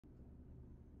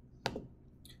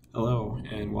Hello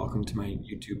and welcome to my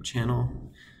YouTube channel.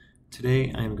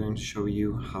 Today I am going to show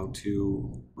you how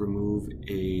to remove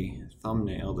a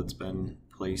thumbnail that's been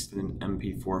placed in an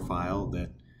mp4 file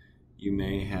that you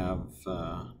may have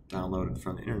downloaded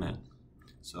from the internet.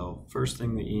 So first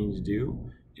thing that you need to do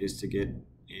is to get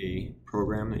a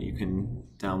program that you can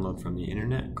download from the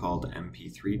internet called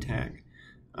mp3 tag.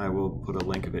 I will put a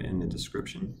link of it in the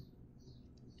description.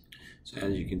 So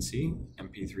as you can see,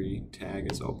 mp3 tag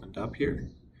is opened up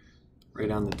here. Right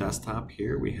on the desktop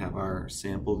here we have our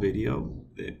sample video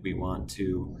that we want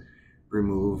to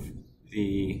remove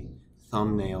the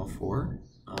thumbnail for,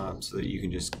 so that you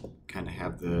can just kind of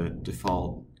have the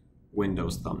default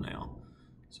Windows thumbnail.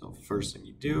 So first thing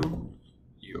you do,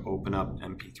 you open up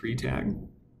mp3 tag,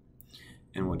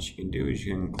 and what you can do is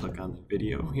you can click on the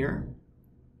video here,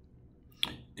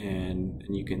 and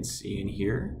you can see in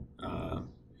here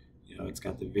it's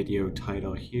got the video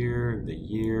title here, the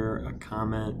year, a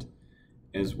comment,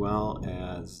 as well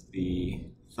as the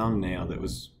thumbnail that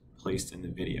was placed in the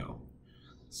video.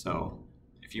 So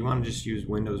if you want to just use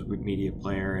Windows Media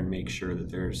Player and make sure that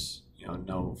there's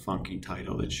no funky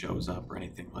title that shows up or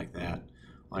anything like that,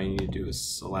 all you need to do is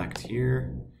select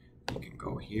here. You can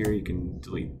go here, you can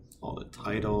delete all the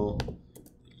title,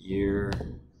 the year,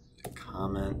 the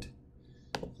comment.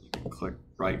 You can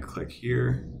right click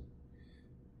here,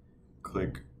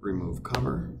 click remove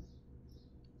cover.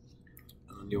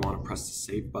 You want to press the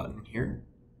save button here,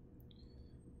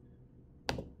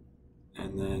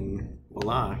 and then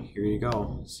voila, here you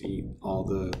go. See, all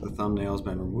the thumbnail has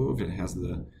been removed. It has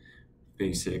the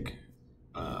basic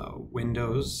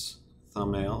Windows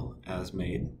thumbnail as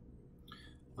made.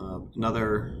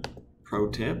 Another pro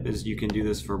tip is you can do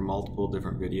this for multiple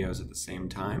different videos at the same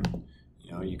time.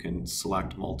 You can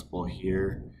select multiple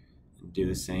here and do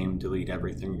the same, delete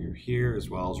everything you're here as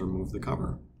well as remove the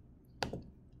cover.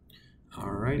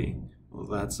 Alrighty, well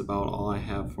that's about all I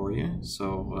have for you.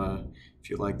 So if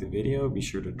you like the video, be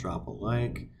sure to drop a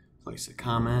like, place a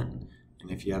comment, and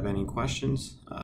if you have any questions,